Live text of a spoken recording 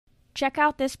Check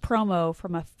out this promo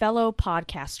from a fellow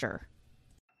podcaster.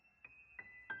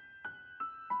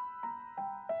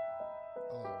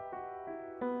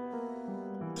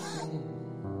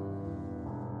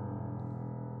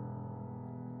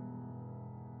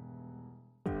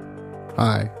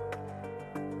 Hi.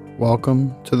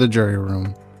 Welcome to The Jury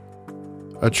Room,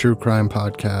 a true crime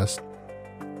podcast.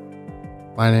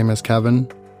 My name is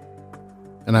Kevin,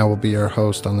 and I will be your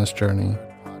host on this journey.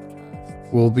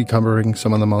 We'll be covering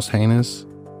some of the most heinous,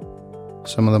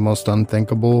 some of the most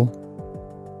unthinkable,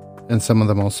 and some of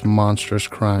the most monstrous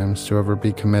crimes to ever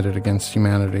be committed against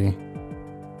humanity.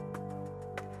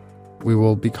 We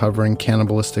will be covering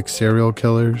cannibalistic serial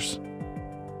killers,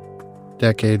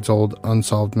 decades-old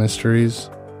unsolved mysteries,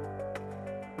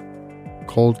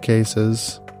 cold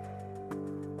cases,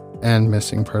 and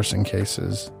missing person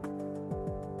cases.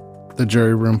 The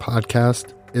Jury Room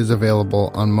podcast is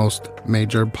available on most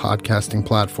major podcasting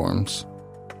platforms.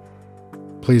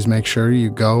 Please make sure you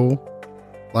go,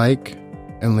 like,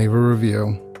 and leave a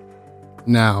review.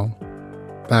 Now,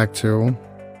 back to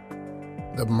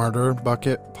the Murder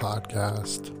Bucket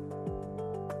Podcast.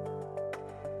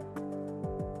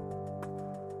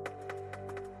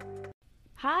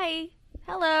 Hi.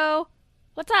 Hello.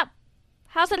 What's up?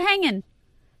 How's it hanging?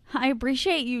 I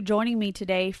appreciate you joining me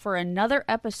today for another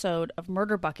episode of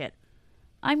Murder Bucket.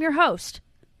 I'm your host,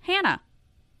 Hannah.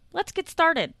 Let's get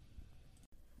started.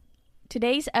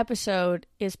 Today's episode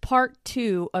is part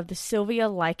 2 of the Sylvia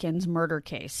Likens murder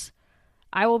case.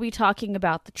 I will be talking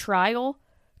about the trial,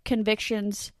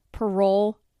 convictions,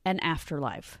 parole, and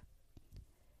afterlife.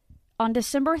 On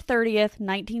December 30th,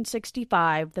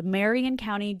 1965, the Marion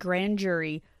County Grand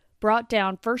Jury brought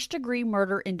down first-degree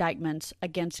murder indictments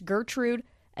against Gertrude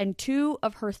and 2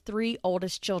 of her 3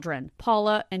 oldest children,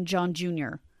 Paula and John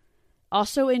Jr.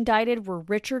 Also indicted were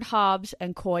Richard Hobbs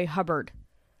and Coy Hubbard.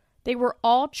 They were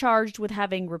all charged with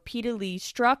having repeatedly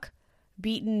struck,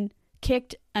 beaten,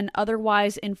 kicked, and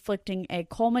otherwise inflicting a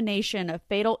culmination of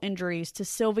fatal injuries to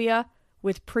Sylvia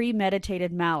with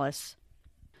premeditated malice.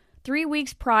 3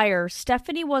 weeks prior,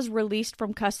 Stephanie was released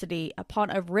from custody upon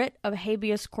a writ of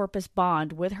habeas corpus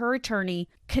bond with her attorney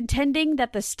contending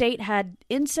that the state had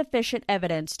insufficient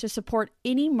evidence to support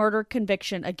any murder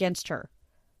conviction against her.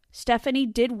 Stephanie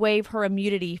did waive her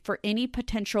immunity for any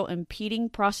potential impeding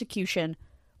prosecution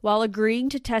while agreeing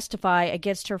to testify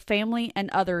against her family and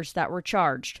others that were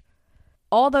charged.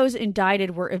 All those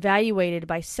indicted were evaluated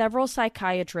by several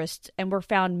psychiatrists and were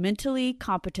found mentally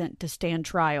competent to stand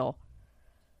trial.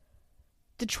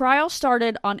 The trial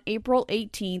started on April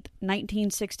 18,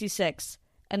 1966,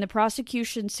 and the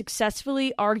prosecution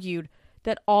successfully argued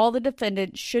that all the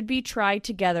defendants should be tried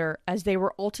together as they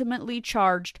were ultimately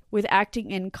charged with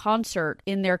acting in concert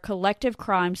in their collective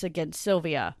crimes against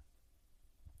Sylvia.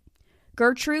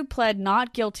 Gertrude pled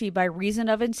not guilty by reason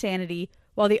of insanity,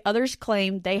 while the others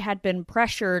claimed they had been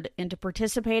pressured into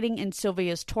participating in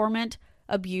Sylvia's torment,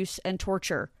 abuse, and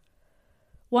torture.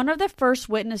 One of the first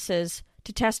witnesses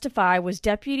to testify was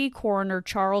Deputy Coroner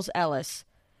Charles Ellis.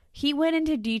 He went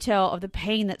into detail of the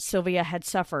pain that Sylvia had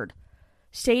suffered,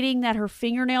 stating that her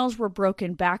fingernails were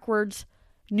broken backwards,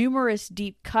 numerous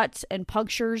deep cuts and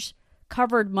punctures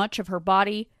covered much of her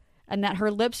body, and that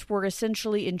her lips were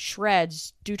essentially in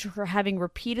shreds due to her having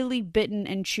repeatedly bitten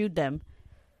and chewed them.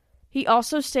 He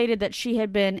also stated that she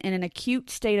had been in an acute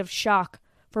state of shock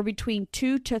for between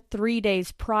 2 to 3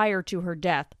 days prior to her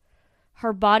death.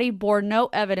 Her body bore no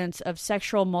evidence of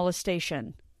sexual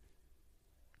molestation.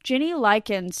 Jenny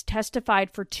Likens testified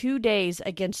for 2 days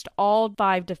against all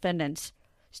 5 defendants,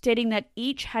 stating that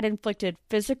each had inflicted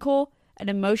physical and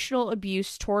emotional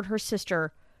abuse toward her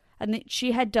sister and that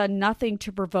she had done nothing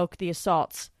to provoke the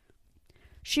assaults.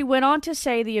 She went on to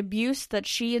say the abuse that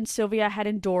she and Sylvia had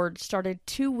endured started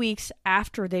 2 weeks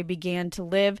after they began to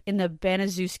live in the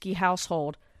Baniszewski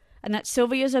household, and that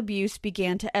Sylvia's abuse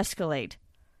began to escalate.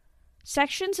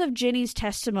 Sections of Jenny's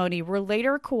testimony were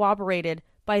later corroborated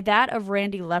by that of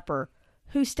Randy Lepper,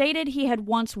 who stated he had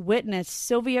once witnessed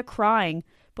Sylvia crying,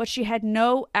 but she had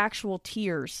no actual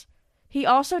tears. He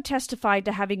also testified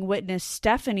to having witnessed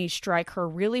Stephanie strike her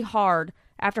really hard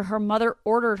after her mother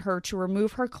ordered her to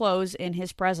remove her clothes in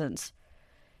his presence.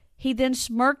 He then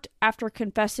smirked after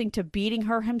confessing to beating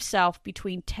her himself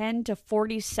between 10 to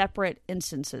 40 separate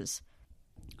instances.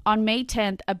 On May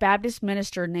 10th, a Baptist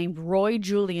minister named Roy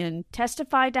Julian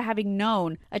testified to having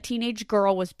known a teenage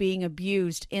girl was being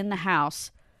abused in the house,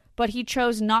 but he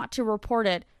chose not to report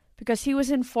it because he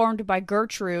was informed by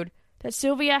Gertrude that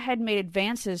Sylvia had made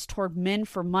advances toward men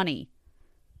for money.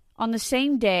 On the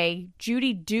same day,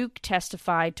 Judy Duke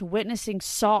testified to witnessing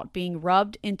salt being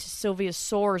rubbed into Sylvia's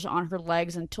sores on her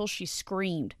legs until she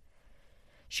screamed.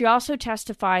 She also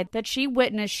testified that she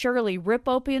witnessed Shirley rip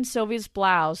open Sylvia's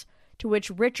blouse, to which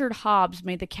Richard Hobbs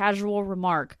made the casual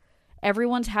remark,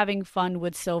 "Everyone's having fun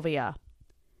with Sylvia."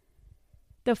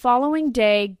 The following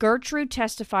day, Gertrude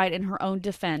testified in her own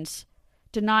defense,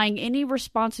 denying any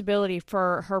responsibility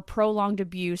for her prolonged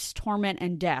abuse, torment,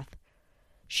 and death.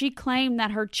 She claimed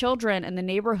that her children and the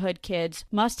neighborhood kids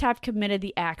must have committed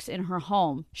the acts in her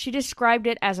home. She described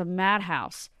it as a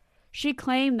madhouse. She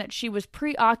claimed that she was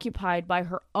preoccupied by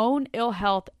her own ill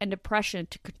health and depression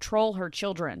to control her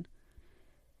children.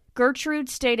 Gertrude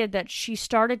stated that she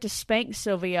started to spank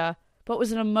Sylvia, but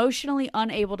was emotionally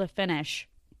unable to finish.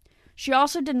 She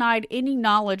also denied any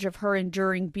knowledge of her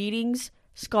enduring beatings,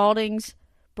 scaldings,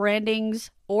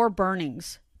 brandings, or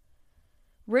burnings.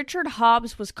 Richard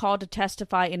Hobbs was called to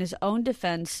testify in his own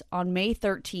defense on May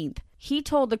 13th. He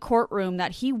told the courtroom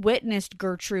that he witnessed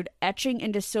Gertrude etching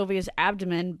into Sylvia's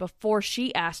abdomen before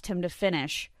she asked him to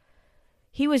finish.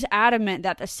 He was adamant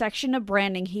that the section of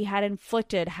branding he had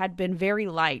inflicted had been very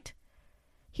light.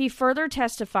 He further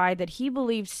testified that he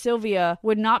believed Sylvia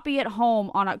would not be at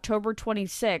home on October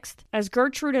 26th, as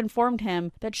Gertrude informed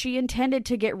him that she intended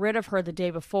to get rid of her the day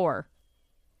before.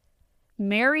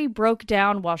 Mary broke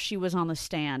down while she was on the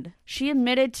stand. She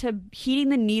admitted to heating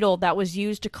the needle that was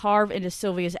used to carve into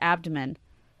Sylvia's abdomen.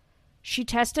 She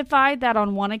testified that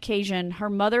on one occasion her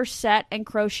mother sat and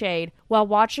crocheted while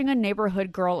watching a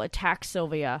neighborhood girl attack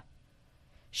Sylvia.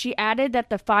 She added that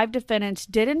the 5 defendants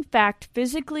did in fact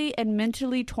physically and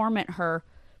mentally torment her,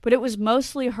 but it was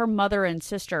mostly her mother and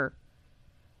sister.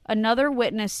 Another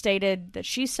witness stated that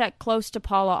she sat close to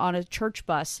Paula on a church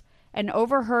bus and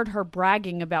overheard her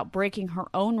bragging about breaking her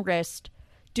own wrist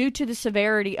due to the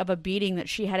severity of a beating that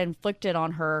she had inflicted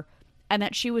on her and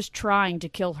that she was trying to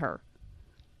kill her.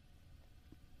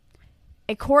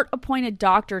 A court-appointed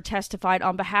doctor testified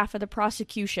on behalf of the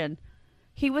prosecution.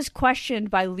 He was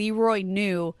questioned by Leroy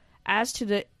New as to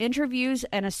the interviews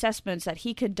and assessments that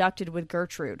he conducted with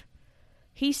Gertrude.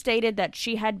 He stated that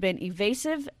she had been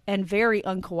evasive and very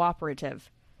uncooperative.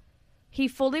 He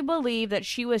fully believed that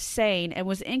she was sane and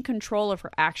was in control of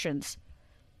her actions.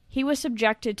 He was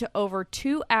subjected to over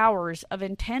 2 hours of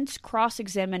intense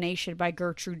cross-examination by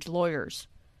Gertrude's lawyers.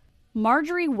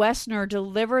 Marjorie Wessner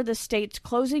delivered the state's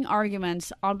closing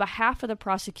arguments on behalf of the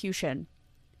prosecution.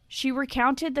 She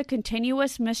recounted the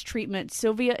continuous mistreatment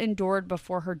Sylvia endured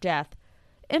before her death,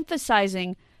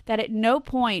 emphasizing that at no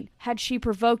point had she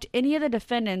provoked any of the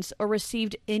defendants or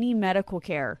received any medical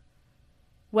care.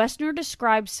 Wessner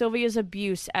described Sylvia's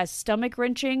abuse as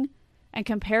stomach-wrenching and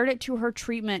compared it to her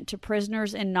treatment to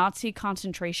prisoners in Nazi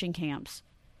concentration camps.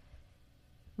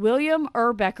 William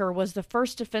Urbecker was the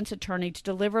first defense attorney to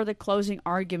deliver the closing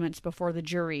arguments before the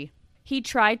jury. He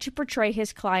tried to portray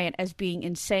his client as being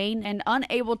insane and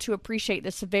unable to appreciate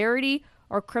the severity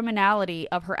or criminality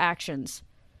of her actions.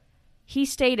 He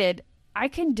stated, "I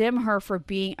condemn her for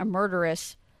being a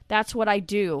murderess. That's what I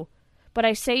do. But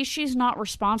I say she's not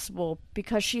responsible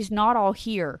because she's not all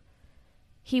here."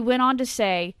 He went on to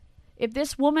say, "If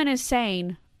this woman is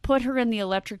sane, put her in the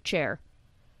electric chair.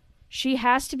 She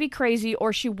has to be crazy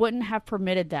or she wouldn't have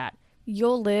permitted that.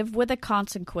 You'll live with the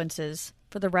consequences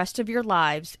for the rest of your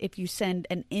lives if you send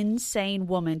an insane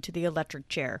woman to the electric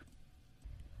chair."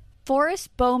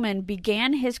 Forrest Bowman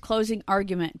began his closing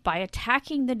argument by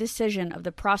attacking the decision of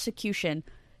the prosecution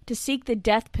to seek the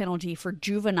death penalty for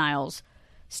juveniles,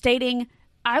 stating,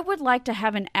 "I would like to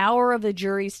have an hour of the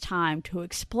jury's time to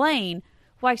explain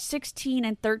why 16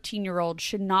 and 13-year-olds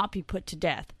should not be put to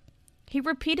death." He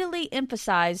repeatedly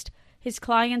emphasized his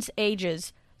clients'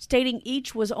 ages, stating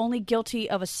each was only guilty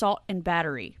of assault and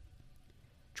battery.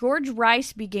 George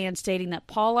Rice began stating that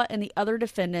Paula and the other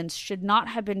defendants should not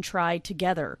have been tried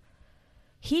together.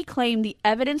 He claimed the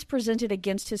evidence presented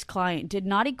against his client did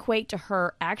not equate to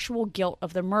her actual guilt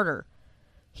of the murder.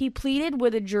 He pleaded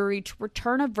with the jury to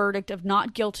return a verdict of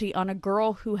not guilty on a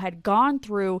girl who had gone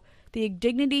through the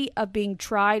indignity of being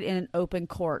tried in an open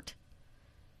court.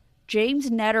 James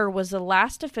Netter was the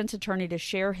last defense attorney to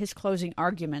share his closing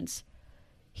arguments.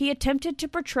 He attempted to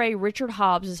portray Richard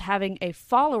Hobbs as having a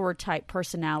follower-type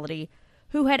personality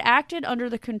who had acted under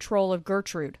the control of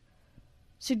Gertrude,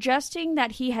 suggesting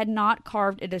that he had not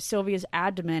carved into Sylvia's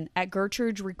abdomen at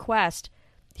Gertrude's request.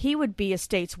 He would be a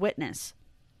state's witness.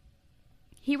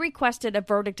 He requested a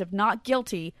verdict of not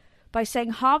guilty by saying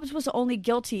Hobbs was only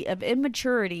guilty of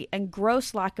immaturity and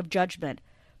gross lack of judgment,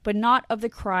 but not of the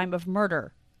crime of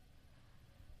murder.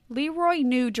 Leroy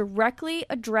New directly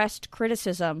addressed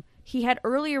criticism he had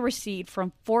earlier received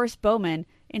from Forrest Bowman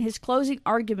in his closing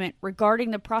argument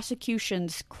regarding the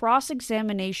prosecution's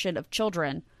cross-examination of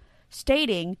children,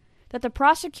 stating that the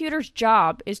prosecutor's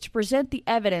job is to present the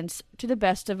evidence to the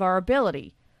best of our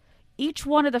ability. Each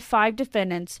one of the 5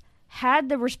 defendants had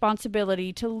the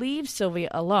responsibility to leave Sylvia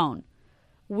alone.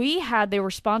 We had the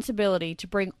responsibility to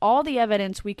bring all the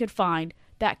evidence we could find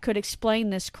that could explain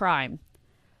this crime.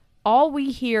 All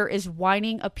we hear is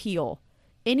whining appeal,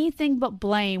 anything but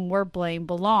blame where blame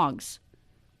belongs.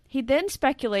 He then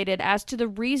speculated as to the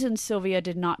reason Sylvia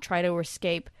did not try to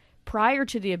escape prior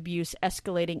to the abuse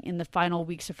escalating in the final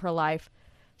weeks of her life,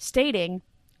 stating,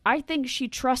 "I think she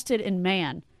trusted in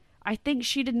man. I think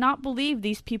she did not believe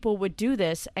these people would do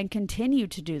this and continue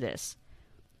to do this."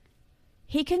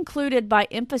 He concluded by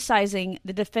emphasizing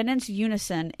the defendants'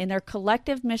 unison in their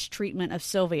collective mistreatment of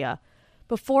Sylvia,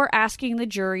 before asking the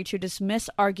jury to dismiss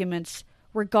arguments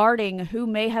regarding who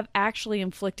may have actually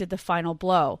inflicted the final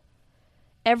blow.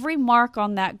 Every mark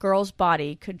on that girl's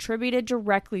body contributed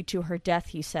directly to her death,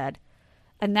 he said,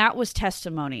 and that was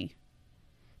testimony.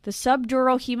 The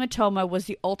subdural hematoma was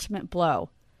the ultimate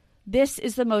blow. This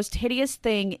is the most hideous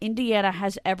thing Indiana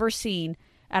has ever seen,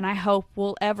 and I hope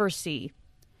will ever see.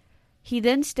 He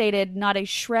then stated not a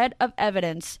shred of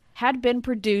evidence had been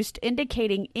produced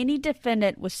indicating any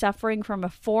defendant was suffering from a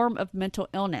form of mental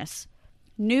illness.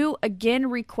 New again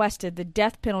requested the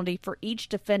death penalty for each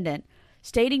defendant,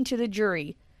 stating to the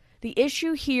jury, "The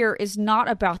issue here is not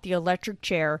about the electric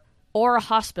chair or a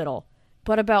hospital,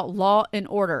 but about law and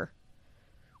order.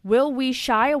 Will we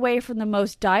shy away from the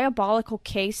most diabolical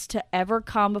case to ever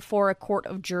come before a court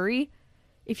of jury?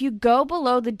 If you go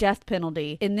below the death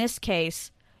penalty, in this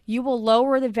case, you will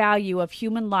lower the value of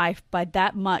human life by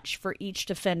that much for each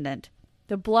defendant.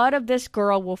 The blood of this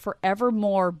girl will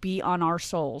forevermore be on our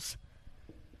souls."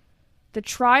 The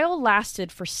trial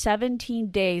lasted for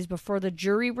 17 days before the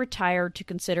jury retired to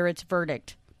consider its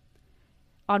verdict.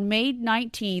 On May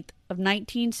 19th of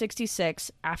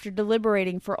 1966, after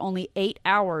deliberating for only 8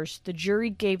 hours, the jury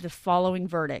gave the following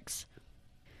verdicts.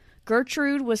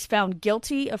 Gertrude was found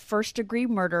guilty of first-degree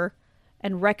murder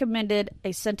and recommended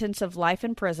a sentence of life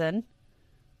in prison.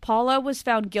 Paula was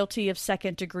found guilty of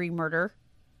second-degree murder.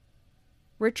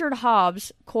 Richard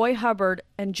Hobbs, Coy Hubbard,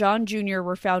 and John Jr.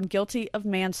 were found guilty of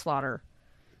manslaughter.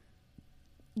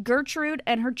 Gertrude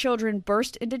and her children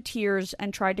burst into tears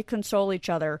and tried to console each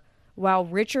other, while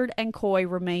Richard and Coy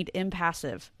remained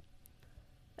impassive.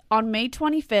 On May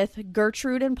 25th,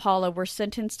 Gertrude and Paula were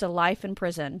sentenced to life in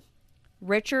prison.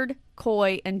 Richard,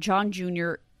 Coy, and John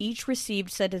Jr. each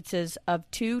received sentences of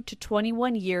 2 to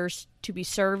 21 years to be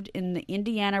served in the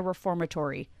Indiana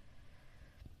Reformatory.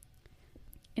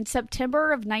 In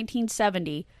September of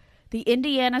 1970, the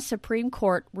Indiana Supreme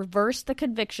Court reversed the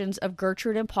convictions of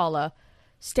Gertrude and Paula,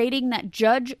 stating that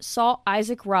Judge Saul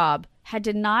Isaac Robb had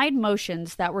denied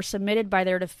motions that were submitted by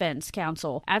their defense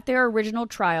counsel at their original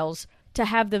trials to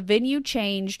have the venue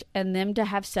changed and them to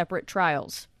have separate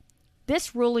trials.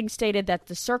 This ruling stated that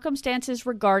the circumstances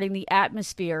regarding the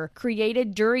atmosphere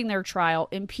created during their trial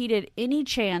impeded any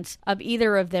chance of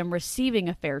either of them receiving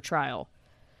a fair trial.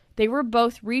 They were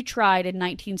both retried in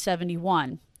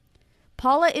 1971.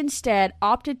 Paula instead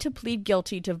opted to plead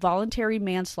guilty to voluntary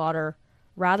manslaughter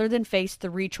rather than face the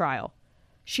retrial.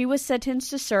 She was sentenced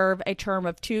to serve a term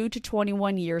of 2 to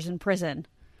 21 years in prison.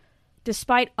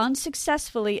 Despite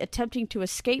unsuccessfully attempting to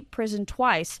escape prison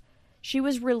twice, she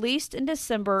was released in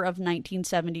December of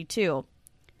 1972.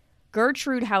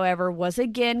 Gertrude, however, was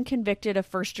again convicted of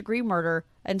first-degree murder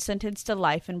and sentenced to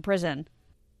life in prison.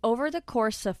 Over the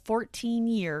course of 14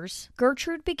 years,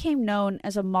 Gertrude became known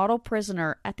as a model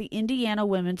prisoner at the Indiana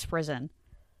Women's Prison.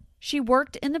 She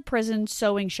worked in the prison's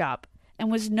sewing shop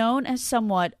and was known as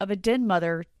somewhat of a den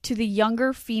mother to the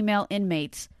younger female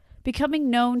inmates,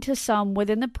 becoming known to some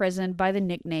within the prison by the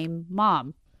nickname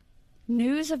Mom.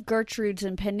 News of Gertrude's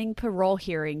impending parole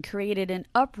hearing created an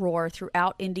uproar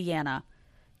throughout Indiana.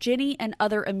 Jenny and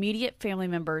other immediate family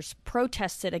members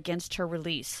protested against her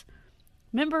release.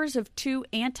 Members of 2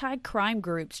 anti-crime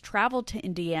groups traveled to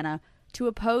Indiana to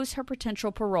oppose her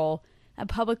potential parole and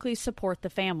publicly support the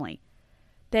family.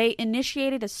 They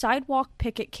initiated a sidewalk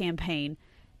picket campaign,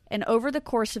 and over the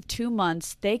course of 2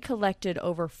 months, they collected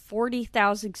over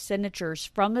 40,000 signatures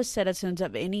from the citizens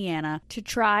of Indiana to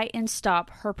try and stop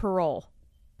her parole.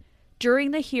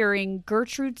 During the hearing,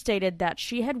 Gertrude stated that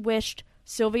she had wished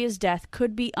Sylvia's death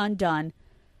could be undone,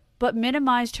 but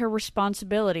minimized her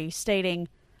responsibility, stating,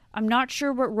 "I'm not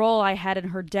sure what role I had in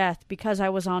her death because I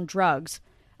was on drugs.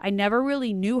 I never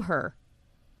really knew her."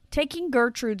 Taking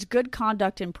Gertrude's good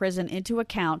conduct in prison into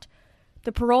account,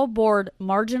 the parole board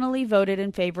marginally voted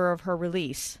in favor of her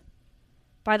release.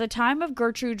 By the time of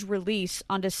Gertrude's release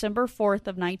on December 4th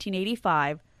of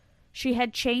 1985, she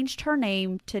had changed her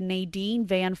name to Nadine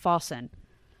Van Fossen.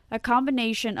 a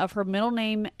combination of her middle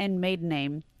name and maiden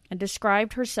name, and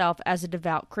described herself as a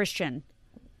devout Christian.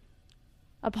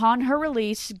 Upon her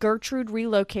release, Gertrude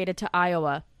relocated to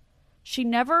Iowa. She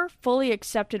never fully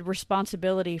accepted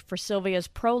responsibility for Sylvia's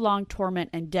prolonged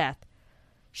torment and death.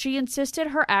 She insisted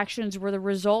her actions were the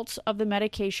results of the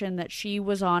medication that she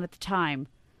was on at the time.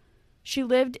 She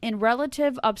lived in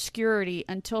relative obscurity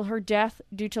until her death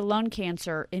due to lung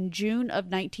cancer in June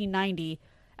of 1990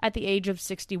 at the age of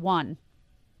 61.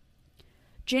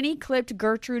 Jenny clipped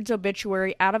Gertrude's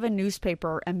obituary out of a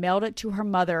newspaper and mailed it to her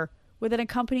mother with an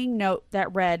accompanying note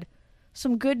that read,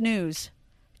 "Some good news.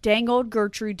 Dang old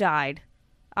Gertrude died.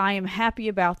 I am happy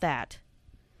about that."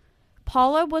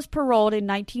 Paula was paroled in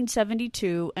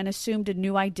 1972 and assumed a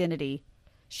new identity.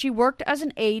 She worked as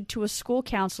an aide to a school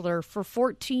counselor for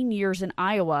 14 years in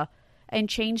Iowa and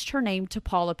changed her name to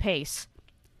Paula Pace.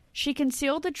 She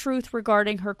concealed the truth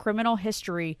regarding her criminal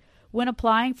history when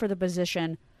applying for the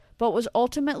position, but was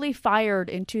ultimately fired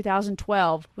in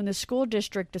 2012 when the school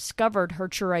district discovered her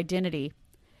true identity.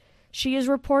 She is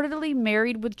reportedly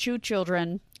married with 2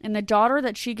 children, and the daughter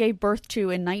that she gave birth to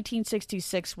in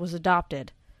 1966 was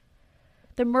adopted.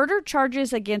 The murder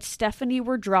charges against Stephanie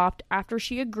were dropped after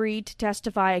she agreed to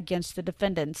testify against the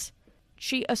defendants.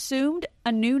 She assumed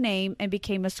a new name and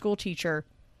became a schoolteacher.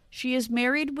 She is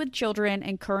married with children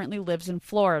and currently lives in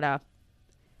Florida.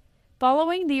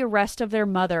 Following the arrest of their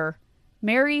mother,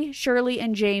 Mary, Shirley,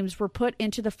 and James were put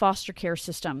into the foster care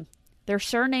system. Their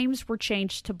surnames were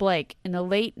changed to Blake in the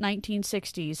late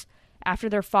 1960s after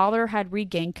their father had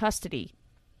regained custody.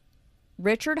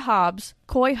 Richard Hobbs,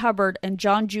 Coy Hubbard, and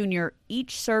John Jr.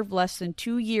 each served less than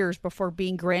 2 years before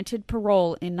being granted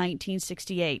parole in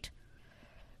 1968.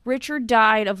 Richard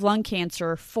died of lung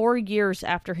cancer 4 years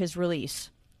after his release.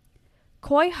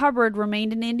 Coy Hubbard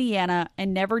remained in Indiana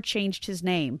and never changed his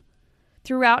name.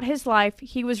 Throughout his life,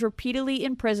 he was repeatedly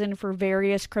imprisoned for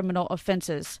various criminal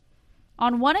offenses.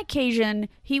 On one occasion,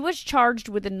 he was charged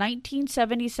with the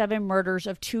 1977 murders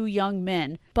of 2 young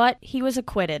men, but he was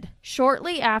acquitted.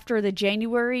 Shortly after the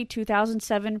January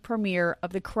 2007 premiere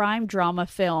of the crime drama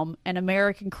film An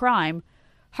American Crime,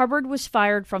 Hubbard was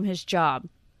fired from his job.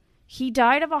 He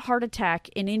died of a heart attack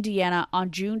in Indiana on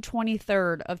June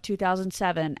 23rd of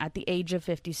 2007 at the age of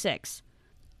 56.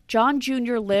 John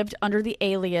Jr. lived under the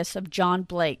alias of John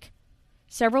Blake.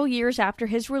 Several years after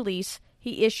his release,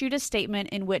 he issued a statement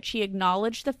in which he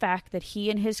acknowledged the fact that he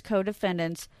and his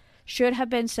co-defendants should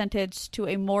have been sentenced to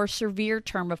a more severe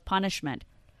term of punishment.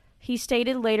 He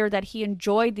stated later that he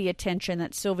enjoyed the attention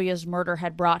that Sylvia's murder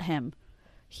had brought him.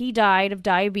 He died of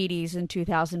diabetes in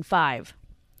 2005.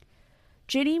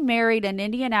 Jenny married an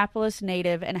Indianapolis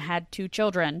native and had 2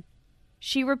 children.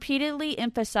 She repeatedly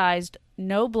emphasized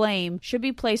no blame should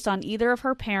be placed on either of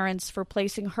her parents for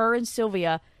placing her and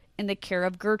Sylvia in the care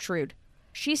of Gertrude.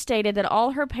 She stated that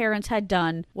all her parents had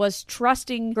done was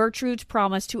trusting Gertrude's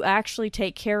promise to actually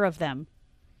take care of them.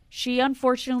 She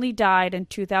unfortunately died in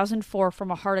 2004 from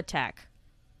a heart attack.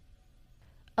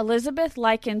 Elizabeth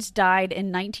Likens died in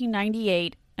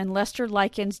 1998 and Lester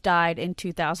Likens died in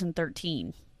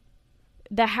 2013.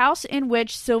 The house in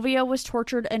which Sylvia was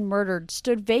tortured and murdered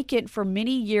stood vacant for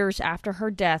many years after her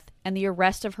death and the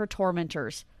arrest of her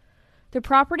tormentors. The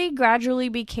property gradually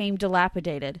became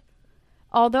dilapidated.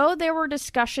 Although there were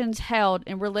discussions held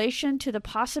in relation to the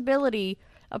possibility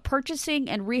of purchasing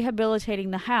and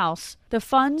rehabilitating the house, the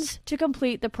funds to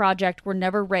complete the project were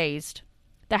never raised.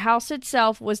 The house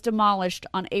itself was demolished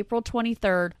on April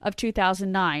 23rd of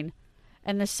 2009,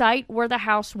 and the site where the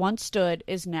house once stood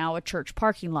is now a church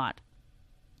parking lot.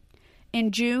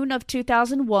 In June of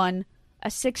 2001, a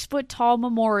 6-foot-tall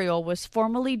memorial was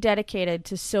formally dedicated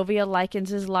to Sylvia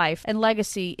Likens' life and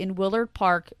legacy in Willard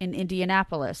Park in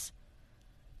Indianapolis.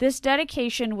 This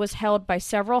dedication was held by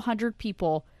several hundred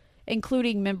people,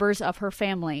 including members of her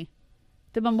family.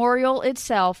 The memorial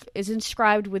itself is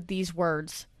inscribed with these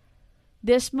words: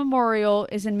 "This memorial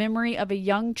is in memory of a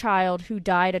young child who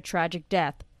died a tragic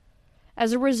death.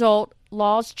 As a result,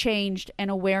 laws changed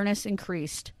and awareness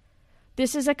increased.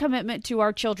 This is a commitment to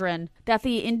our children that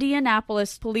the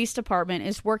Indianapolis Police Department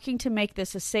is working to make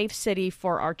this a safe city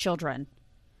for our children."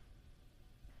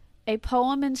 A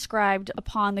poem inscribed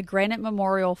upon the granite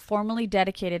memorial formally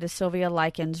dedicated to Sylvia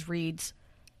Likens reads,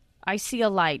 "I see a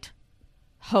light,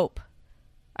 hope.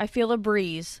 I feel a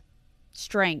breeze,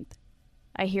 strength.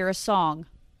 I hear a song,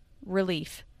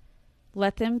 relief.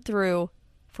 Let them through,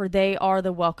 for they are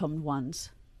the welcomed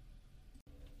ones."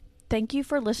 Thank you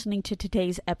for listening to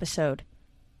today's episode.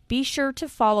 Be sure to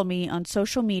follow me on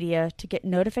social media to get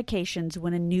notifications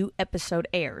when a new episode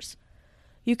airs.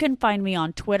 You can find me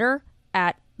on Twitter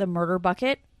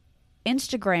 @TheMurderBucket,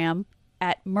 Instagram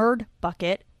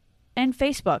 @MurdBucket, and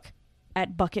Facebook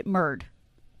at Bucket Murd.